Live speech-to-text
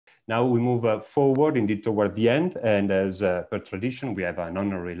Now we move forward indeed toward the end, and as per tradition, we have an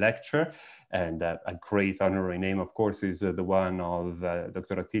honorary lecture, and a great honorary name, of course, is the one of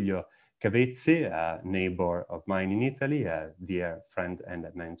Dr. A.Cavezzi, a neighbor of mine in Italy, a dear friend and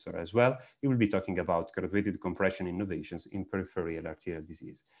a mentor as well. He will be talking about graduated compression innovations in peripheral arterial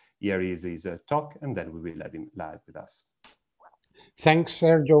disease. Here is his talk, and then we will have him live with us. Thanks,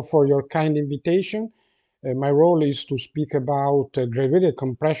 Sergio, for your kind invitation. My role is to speak about graduated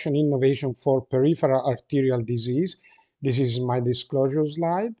compression innovation for peripheral arterial disease. This is my disclosure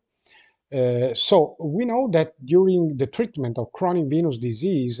slide. So we know that during the treatment of chronic venous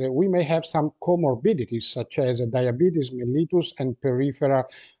disease, we may have some comorbidities such as diabetes mellitus and peripheral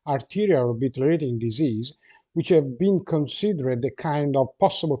arterial obliterating disease, which have been considered a kind of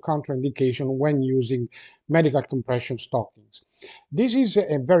possible contraindication when using medical compression stockings. This is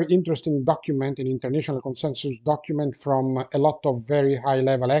a very interesting document, an international consensus document from a lot of very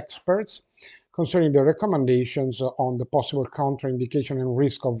high-level experts concerning the recommendations on the possible contraindication and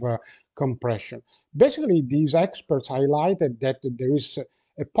risk of compression. Basically, these experts highlighted that there is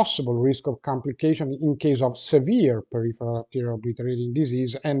a possible risk of complication in case of severe peripheral arterial obliterating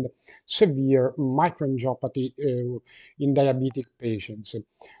disease and severe microangiopathy in diabetic patients.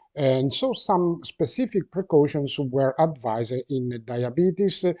 And so some specific precautions were advised in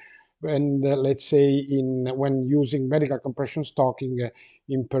diabetes and let's say when using medical compression stocking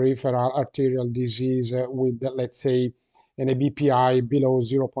in peripheral arterial disease with let's say an ABPI below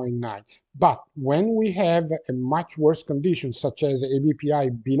 0.9. But when we have a much worse condition such as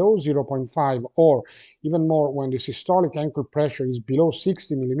ABPI below 0.5 or even more when the systolic ankle pressure is below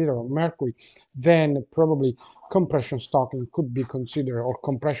 60 millimeter of mercury, then probably compression stocking could be considered, or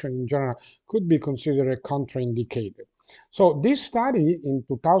compression in general could be considered contraindicated. So this study in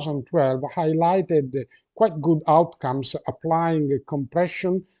 2012 highlighted quite good outcomes applying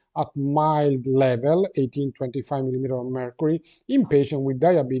compression at mild level, 18-25 millimeter of mercury, in patients with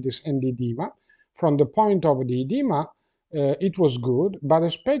diabetes and edema. From the point of the edema, it was good, but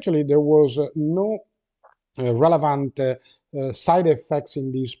especially there was no relevant side effects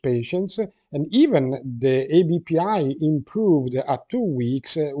in these patients, and even the ABPI improved at 2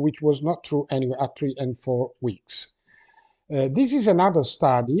 weeks, which was not true anyway at 3 and 4 weeks. This is another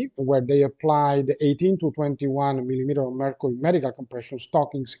study where they applied 18 to 21 millimeter of mercury medical compression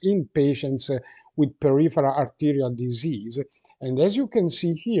stockings in patients with peripheral arterial disease. And as you can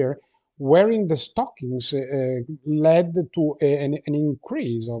see here, wearing the stockings led to an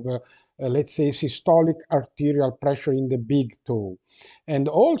increase of, let's say, systolic arterial pressure in the big toe. And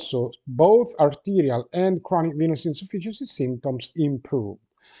also, both arterial and chronic venous insufficiency symptoms improved.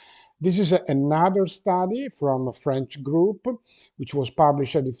 This is another study from a French group, which was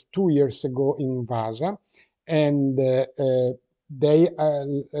published 2 years ago in VASA, and they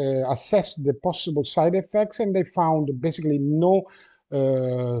assessed the possible side effects, and they found basically no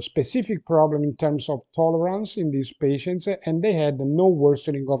specific problem in terms of tolerance in these patients, and they had no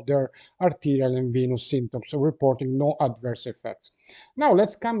worsening of their arterial and venous symptoms, so reporting no adverse effects. Now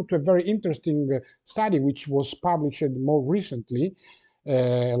let's come to a very interesting study which was published more recently,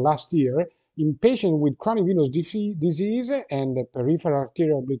 last year, in patients with chronic venous disease and peripheral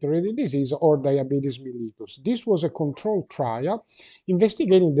arterial obliterating disease or diabetes mellitus. This was a controlled trial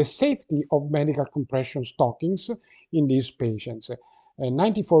investigating the safety of medical compression stockings in these patients.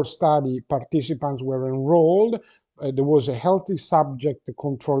 94 study participants were enrolled. There was a healthy subject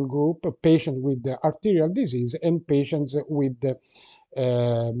control group, patients with arterial disease and patients with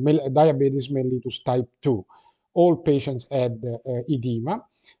diabetes mellitus type 2. All patients had edema,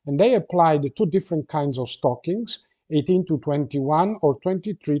 and they applied 2 different kinds of stockings, 18 to 21 or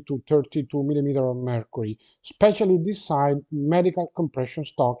 23 to 32 millimeter of mercury, specially designed medical compression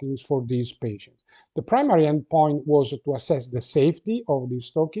stockings for these patients. The primary endpoint was to assess the safety of these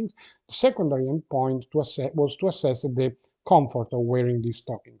stockings. The secondary endpoint was to assess the comfort of wearing these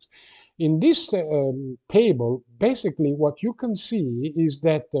stockings. In this table, basically what you can see is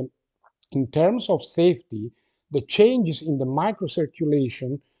that in terms of safety, the changes in the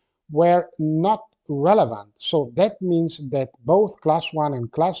microcirculation were not relevant. So that means that both class 1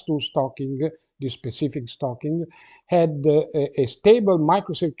 and class 2 stocking, the specific stocking, had a stable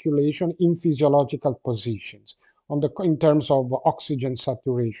microcirculation in physiological positions in terms of oxygen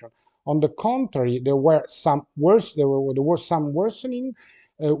saturation. On the contrary, there was some worsening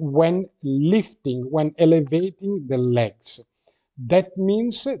when lifting, when elevating the legs. That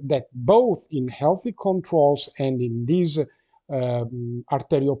means that both in healthy controls and in these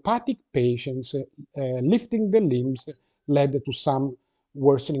arteriopathic patients, lifting the limbs led to some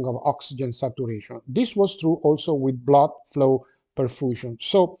worsening of oxygen saturation. This was true also with blood flow perfusion.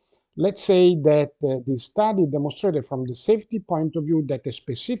 So let's say that the study demonstrated from the safety point of view that the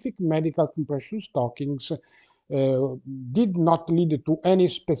specific medical compression stockings did not lead to any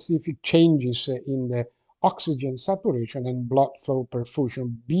specific changes in the oxygen saturation and blood flow perfusion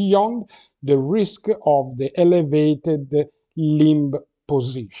beyond the risk of the elevated limb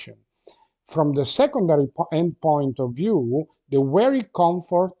position. From the secondary endpoint of view, the wear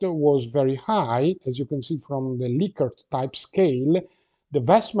comfort was very high, as you can see from the Likert type scale. The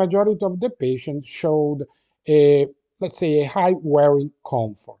vast majority of the patients showed let's say, a high wearing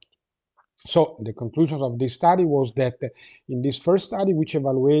comfort. So the conclusion of this study was that in this first study, which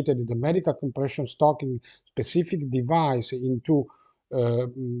evaluated the medical compression stocking specific device into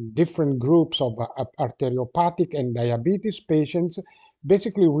different groups of arteriopathic and diabetes patients,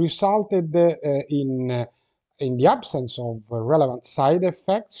 basically resulted in the absence of relevant side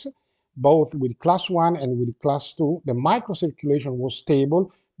effects, both with class 1 and with class 2. The microcirculation was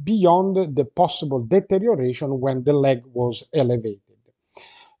stable beyond the possible deterioration when the leg was elevated.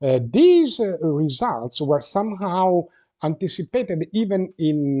 These results were somehow anticipated even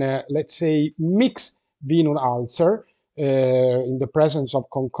in, let's say, mixed venous ulcer in the presence of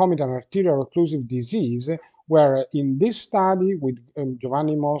concomitant arterial occlusive disease, where in this study with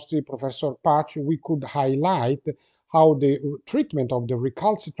Giovanni Mostri, Professor Paci, we could highlight how the treatment of the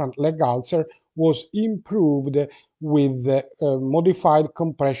recalcitrant leg ulcer was improved with modified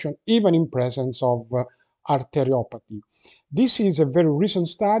compression, even in presence of arteriopathy. This is a very recent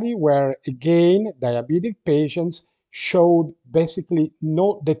study where, again, diabetic patients showed basically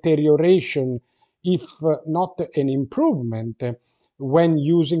no deterioration, if not an improvement, when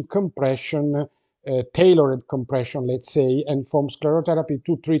using compression, tailored compression, let's say, and foam sclerotherapy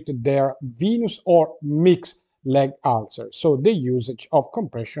to treat their venous or mixed leg ulcer. So the usage of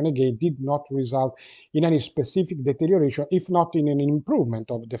compression, again, did not result in any specific deterioration, if not in an improvement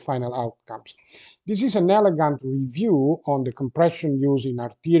of the final outcomes. This is an elegant review on the compression used in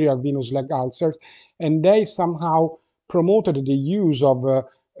arterial venous leg ulcers, and they somehow promoted the use of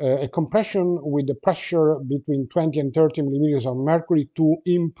a compression with the pressure between 20 and 30 millimeters of mercury to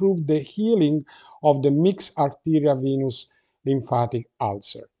improve the healing of the mixed arterial venous lymphatic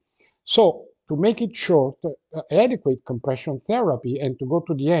ulcer. So, to make it short, adequate compression therapy, and to go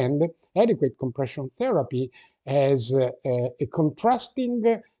to the end, adequate compression therapy has a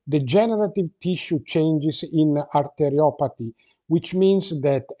contrasting degenerative tissue changes in arteriopathy, which means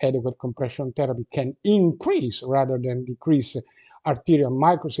that adequate compression therapy can increase rather than decrease arterial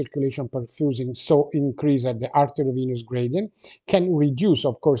microcirculation perfusing, so increase at the arteriovenous gradient, can reduce,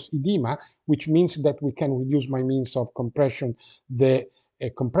 of course, edema, which means that we can reduce by means of compression the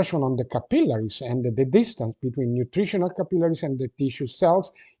compression on the capillaries and the distance between nutritional capillaries and the tissue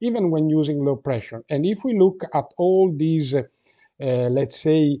cells, even when using low pressure. And if we look at all these, let's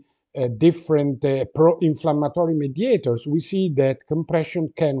say, different pro-inflammatory mediators, we see that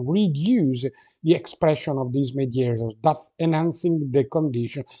compression can reduce the expression of these mediators, thus enhancing the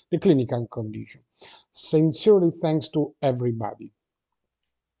condition, the clinical condition. Sincerely thanks to everybody.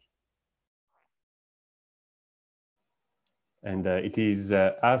 And it is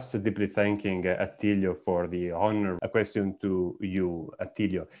us deeply thanking Attilio for the honor. A question to you,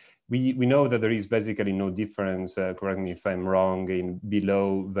 Attilio. We know that there is basically no difference, correct me if I'm wrong, in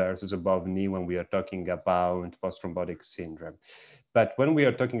below versus above knee when we are talking about post-thrombotic syndrome. But when we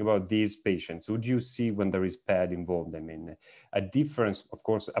are talking about these patients, would you see when there is pad involved? I mean, a difference, of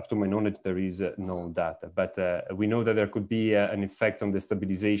course, up to my knowledge, there is no data, but we know that there could be an effect on the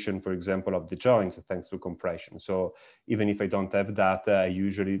stabilization, for example, of the joints thanks to compression. So even if I don't have data, I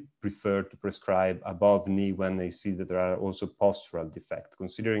usually prefer to prescribe above knee when I see that there are also postural defects,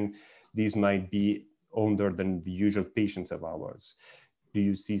 considering these might be older than the usual patients of ours. Do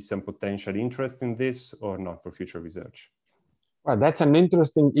you see some potential interest in this or not for future research? Well, that's an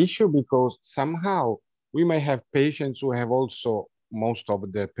interesting issue because somehow we may have patients who have also most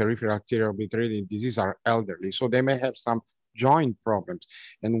of the peripheral arterial obliterating disease are elderly, so they may have some joint problems.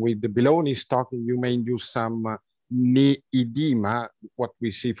 And with the below knee stocking, you may induce some knee edema, what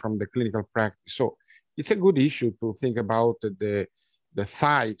we see from the clinical practice. So it's a good issue to think about the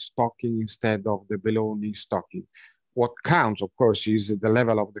thigh stocking instead of the below knee stocking. What counts, of course, is the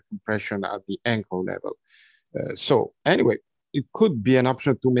level of the compression at the ankle level. So anyway, it could be an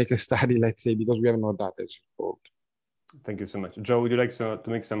option to make a study, let's say, because we have no data as you. Thank you so much. Joe, would you like to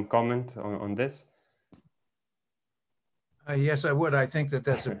make some comment on this? Yes, I would. I think that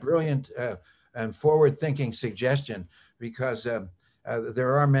that's a brilliant and forward-thinking suggestion because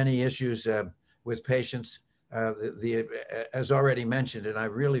there are many issues with patients, as already mentioned, and I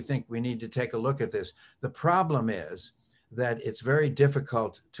really think we need to take a look at this. The problem is that it's very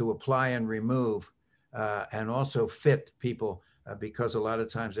difficult to apply and remove and also fit people because a lot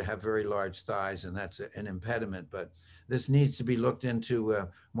of times they have very large thighs, and that's an impediment. But this needs to be looked into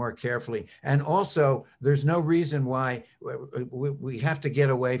more carefully. And also, there's no reason why we have to get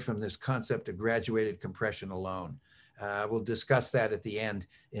away from this concept of graduated compression alone. We'll discuss that at the end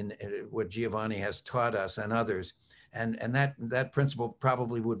in what Giovanni has taught us and others. And that principle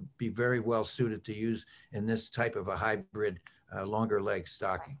probably would be very well suited to use in this type of a hybrid longer leg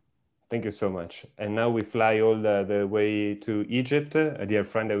stocking. Thank you so much. And now we fly all the way to Egypt. A dear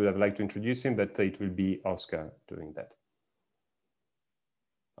friend, I would have liked to introduce him, but it will be Oscar doing that.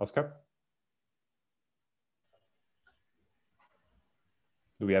 Oscar?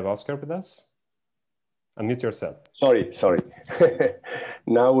 Do we have Oscar with us? Unmute yourself. Sorry.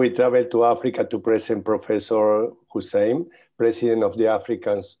 Now we travel to Africa to present Professor Hussein, President of the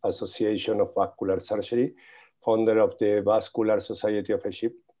African Association of Vascular Surgery, founder of the Vascular Society of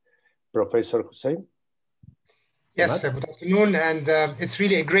Egypt. Professor Hussein? Yes, good afternoon, and it's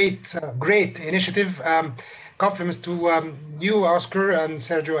really a great initiative. Compliments to you, Oscar, and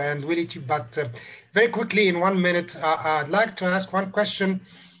Sergio, and Willie. But very quickly, in 1 minute, I'd like to ask one question.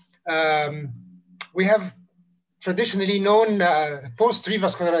 We have traditionally known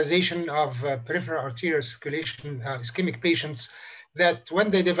post-revascularization of peripheral arterial circulation ischemic patients that when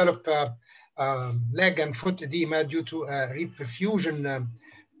they develop leg and foot edema due to reperfusion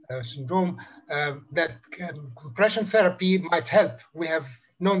syndrome, that compression therapy might help. We have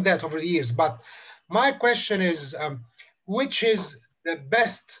known that over the years. But my question is, which is the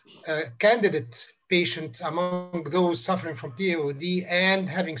best candidate patient among those suffering from PAOD and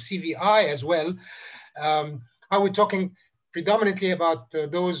having CVI as well? Are we talking predominantly about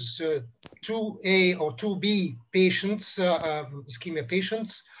those 2A or 2B patients, ischemia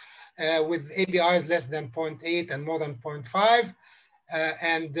patients, with ABIs less than 0.8 and more than 0.5?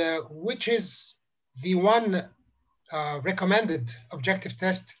 And which is the one recommended objective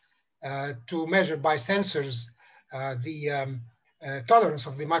test to measure by sensors the tolerance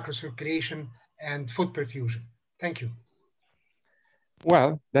of the microcirculation and foot perfusion? Thank you.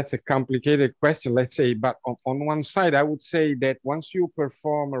 Well, that's a complicated question, let's say, but on one side, I would say that once you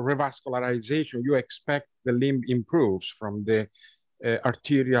perform a revascularization, you expect the limb improves from the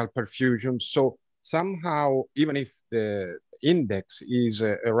arterial perfusion. So somehow, even if the index is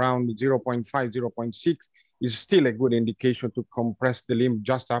around 0.5, 0.6, is still a good indication to compress the limb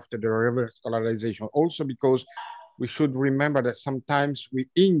just after the revascularization. Also because we should remember that sometimes we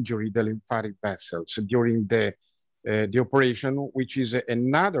injure the lymphatic vessels during the operation, which is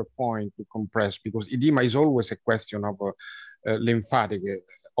another point to compress, because edema is always a question of lymphatic,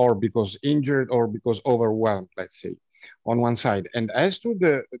 or because injured or because overwhelmed, let's say, on one side. And as to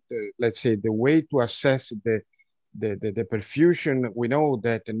the let's say, the way to assess the perfusion, we know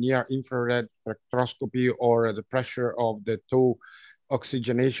that near infrared spectroscopy or the pressure of the toe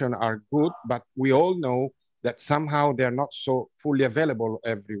oxygenation are good, but we all know that somehow they're not so fully available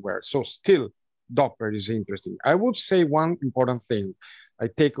everywhere. So still, Doppler is interesting. I would say one important thing. I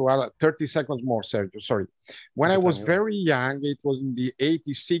take 30 seconds more, Sergio, sorry. When I was very young, it was in the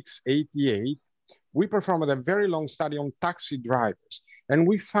 86, 88, we performed a very long study on taxi drivers, and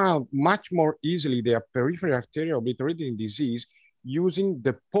we found much more easily their peripheral arterial obliterating disease using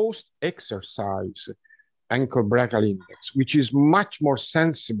the post-exercise ankle brachial index, which is much more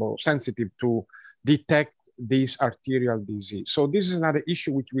sensitive to detect this arterial disease. So this is another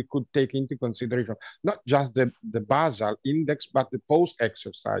issue which we could take into consideration, not just the basal index, but the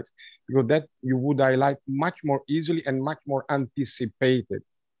post-exercise, because that you would highlight much more easily and much more anticipated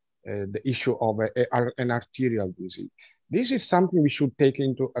the issue of an arterial disease. This is something we should take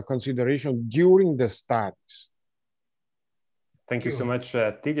into consideration during the studies. Thank you so much,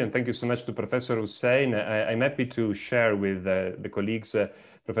 Tilly, and thank you so much to Professor Hussein. I'm happy to share with the colleagues,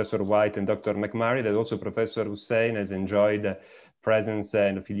 Professor White and Dr. McMurray, that also Professor Hussein has enjoyed presence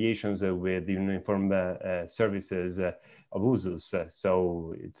and affiliations with the Uniform Services of USUS.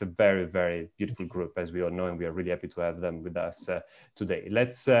 So it's a very, very beautiful group, as we all know, and we are really happy to have them with us today.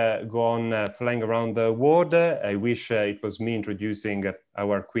 Let's go on flying around the world. I wish it was me introducing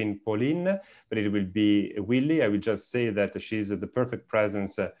our Queen Pauline, but it will be Willie. I will just say that she's the perfect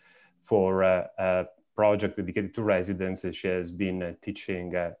presence for a project dedicated to residents. She has been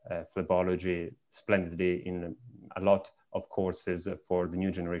teaching phlebology splendidly in a lot of courses for the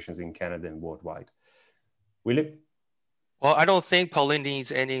new generations in Canada and worldwide. Willie? Well, I don't think Pauline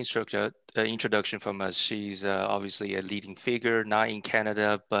needs any introduction from us. She's obviously a leading figure, not in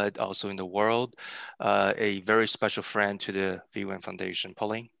Canada, but also in the world. A very special friend to the VUM Foundation.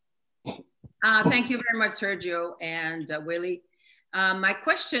 Pauline? Thank you very much, Sergio and Willie. My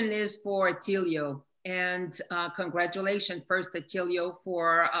question is for Attilio, and congratulations first, Attilio,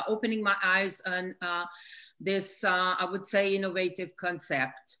 for opening my eyes on this, I would say, innovative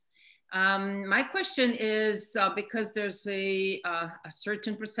concept. My question is, because there's a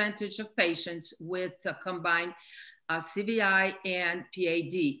certain percentage of patients with combined CVI and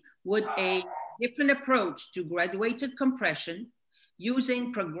PAD, would a different approach to graduated compression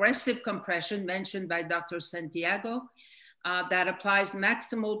using progressive compression mentioned by Dr. Santiago that applies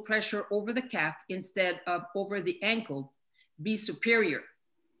maximal pressure over the calf instead of over the ankle be superior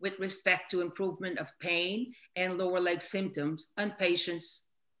with respect to improvement of pain and lower leg symptoms on patients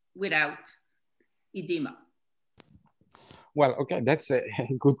without edema? Well, okay, that's a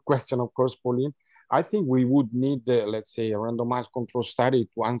good question, of course, Pauline. I think we would need, let's say, a randomized control study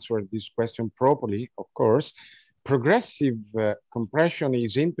to answer this question properly, of course. Progressive compression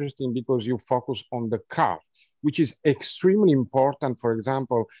is interesting because you focus on the calf, which is extremely important, for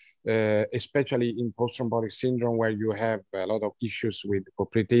example, especially in post-thrombotic syndrome, where you have a lot of issues with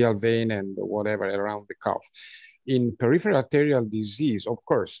popliteal vein and whatever around the calf. In peripheral arterial disease, of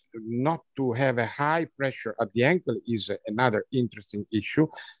course, not to have a high pressure at the ankle is another interesting issue.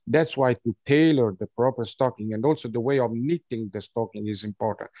 That's why to tailor the proper stocking and also the way of knitting the stocking is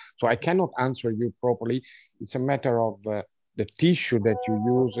important. So I cannot answer you properly. It's a matter of the tissue that you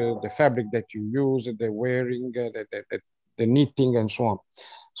use, the fabric that you use, the wearing, the knitting, and so on.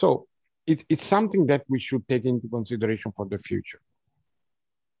 So it's something that we should take into consideration for the future.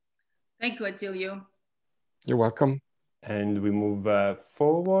 Thank you, Attilio. You're welcome. And we move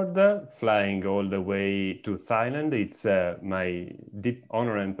forward, flying all the way to Thailand. It's my deep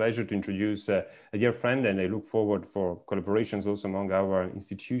honor and pleasure to introduce a dear friend, and I look forward for collaborations also among our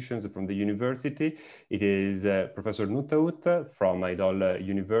institutions from the university. It is Professor Nuttaut from Idol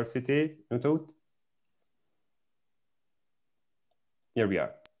University. Nuttaut? Here we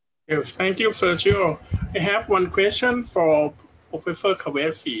are. Yes, thank you, Sergio. I have one question for Professor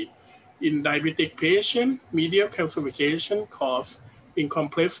A.Cavezzi. In diabetic patient, medial calcification cause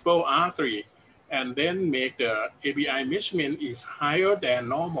incompressible artery, and then make the ABI measurement is higher than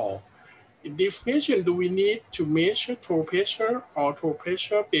normal. In this patient, do we need to measure toe pressure or toe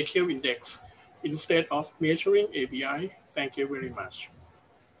pressure brachial index instead of measuring ABI? Thank you very much.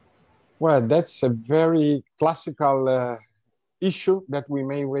 Well, that's a very classical issue that we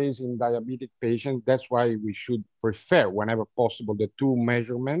may raise in diabetic patients. That's why we should prefer, whenever possible, the two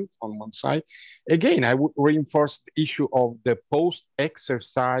measurements on one side. Again, I would reinforce the issue of the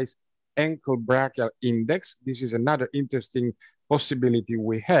post-exercise ankle brachial index. This is another interesting possibility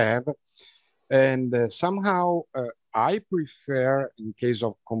we have. And somehow I prefer, in case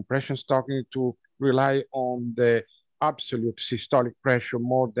of compression stocking, to rely on the absolute systolic pressure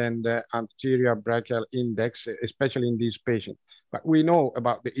more than the anterior brachial index, especially in these patients. But we know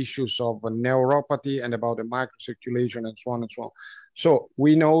about the issues of neuropathy and about the microcirculation and so on and so on. So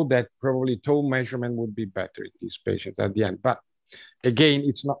we know that probably toe measurement would be better in these patients at the end. But again,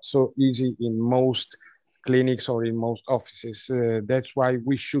 it's not so easy in most clinics or in most offices. That's why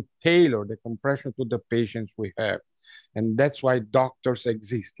we should tailor the compression to the patients we have. And that's why doctors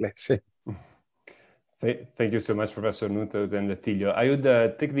exist, let's say. Thank you so much, Professor Nuttaut and Attilio. I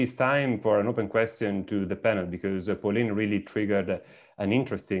would take this time for an open question to the panel, because Pauline really triggered an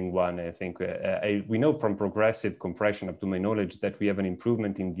interesting one, I think. We know from progressive compression, up to my knowledge, that we have an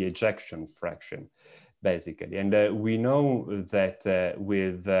improvement in the ejection fraction, basically. And we know that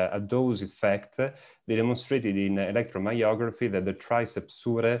with a dose effect, they demonstrated in electromyography that the triceps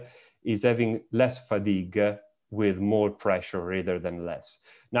surae is having less fatigue with more pressure rather than less.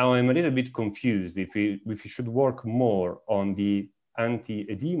 Now I'm a little bit confused if we should work more on the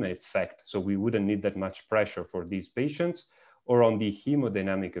anti-edema effect, so we wouldn't need that much pressure for these patients, or on the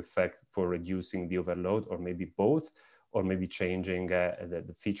hemodynamic effect for reducing the overload, or maybe both, or maybe changing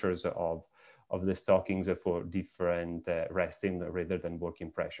the features of the stockings for different resting rather than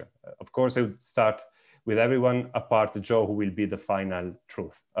working pressure. Of course, I would start with everyone apart Joe, who will be the final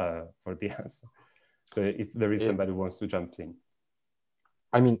truth for the answer. So if there is somebody who wants to jump in.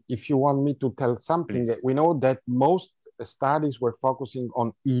 I mean, if you want me to tell something, that we know that most studies were focusing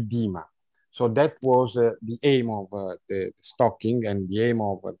on edema. So that was the aim of the stocking and the aim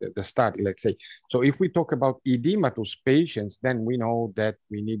of the study, let's say. So if we talk about edematous patients, then we know that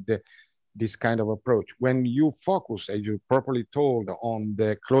we need this kind of approach. When you focus, as you properly told, on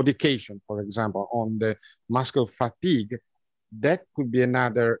the claudication, for example, on the muscle fatigue, that could be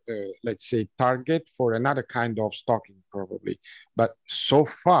another, let's say, target for another kind of stocking, probably. But so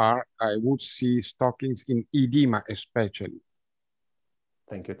far, I would see stockings in edema, especially.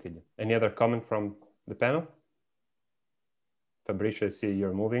 Thank you, Attilio. Any other comment from the panel? Fabricio, I see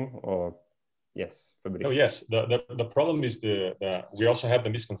you're moving, or yes, Fabricio. Oh, yes. The problem is we also have the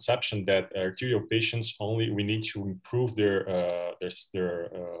misconception that arterial patients we need to improve their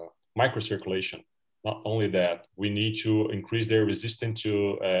microcirculation. Not only that, we need to increase their resistance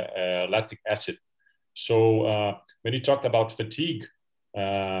to lactic acid. So when you talked about fatigue,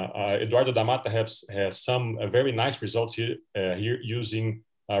 Eduardo D'Amata has some very nice results here using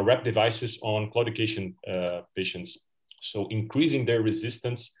REP devices on claudication patients. So increasing their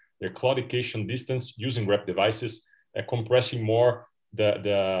resistance, their claudication distance using REP devices, compressing more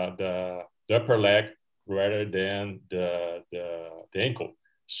the upper leg rather than the ankle.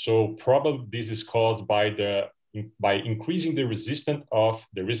 So probably this is caused by increasing the resistance of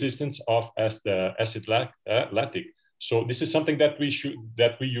the acid lactic. So this is something that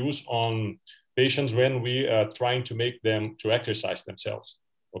we use on patients when we are trying to make them to exercise themselves.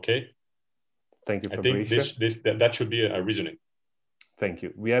 Okay. Thank you, Fabricio. I think that should be a reasoning. Thank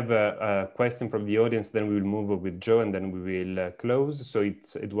you. We have a question from the audience, then we will move with Joe, and then we will close. So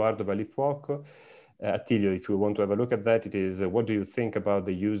it's Eduardo Valifuoco. Attilio, if you want to have a look at that, it is, what do you think about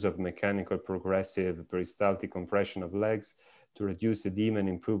the use of mechanical progressive peristaltic compression of legs to reduce edema and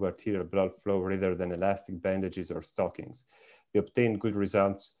improve arterial blood flow rather than elastic bandages or stockings? The obtained good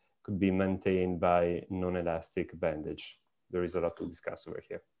results could be maintained by non-elastic bandage. There is a lot to discuss over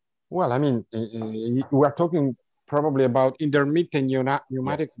here. Well, I mean, we are talking probably about intermittent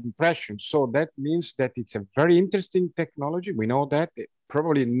pneumatic compression. So that means that it's a very interesting technology. We know that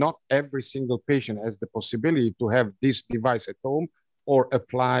probably not every single patient has the possibility to have this device at home or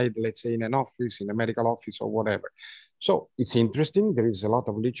applied, let's say, in an office, in a medical office or whatever. So it's interesting. There is a lot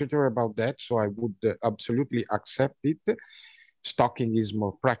of literature about that. So I would absolutely accept it. Stocking is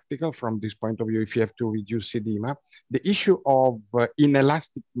more practical from this point of view if you have to reduce edema. The issue of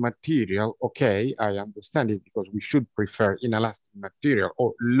inelastic material, okay, I understand it because we should prefer inelastic material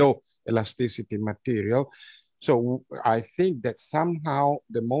or low elasticity material. So I think that somehow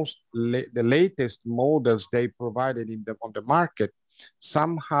the latest models they provided on the market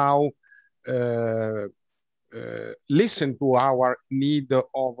somehow listen to our need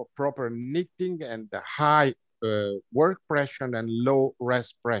of proper knitting and the high work pressure and low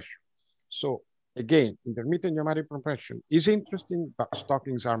rest pressure. So again, intermittent pneumatic compression is interesting, but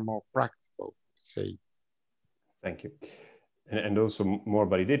stockings are more practical, say. Thank you. And also more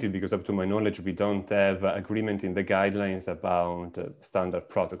validated because up to my knowledge, we don't have agreement in the guidelines about standard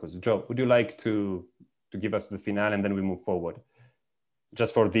protocols. Joe, would you like to give us the finale and then we move forward?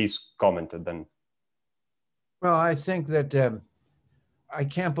 Just for this comment then. Well, I think that I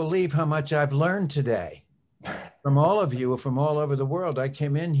can't believe how much I've learned today. From all of you, from all over the world. I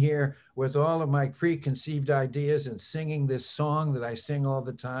came in here with all of my preconceived ideas and singing this song that I sing all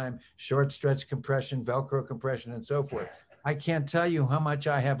the time, short stretch compression, Velcro compression, and so forth. I can't tell you how much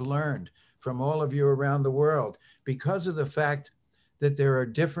I have learned from all of you around the world because of the fact that there are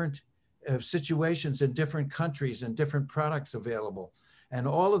different situations in different countries and different products available. And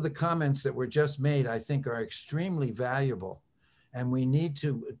all of the comments that were just made, I think, are extremely valuable. And we need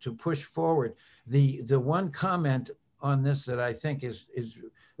to push forward. The one comment on this that I think is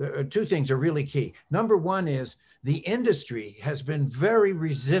two things are really key. Number one is the industry has been very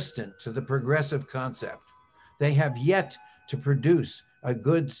resistant to the progressive concept. They have yet to produce a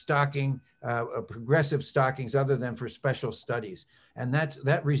good stocking, progressive stockings other than for special studies. And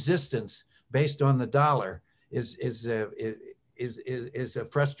that resistance based on the dollar is a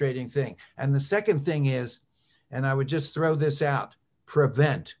frustrating thing. And the second thing is, and I would just throw this out,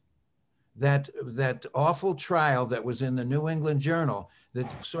 prevent that awful trial that was in the New England Journal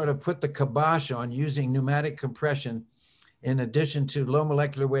that sort of put the kibosh on using pneumatic compression in addition to low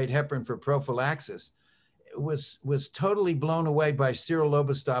molecular weight heparin for prophylaxis. It was totally blown away by Cyril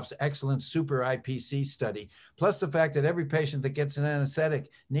Lobostov's excellent super IPC study, plus the fact that every patient that gets an anesthetic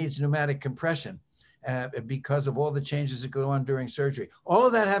needs pneumatic compression because of all the changes that go on during surgery. All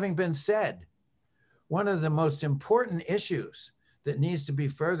of that having been said, one of the most important issues that needs to be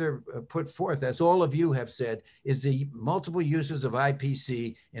further put forth, as all of you have said, is the multiple uses of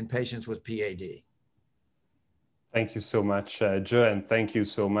IPC in patients with PAD. Thank you so much, Joe, and thank you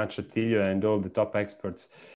so much, Attilio, and all the top experts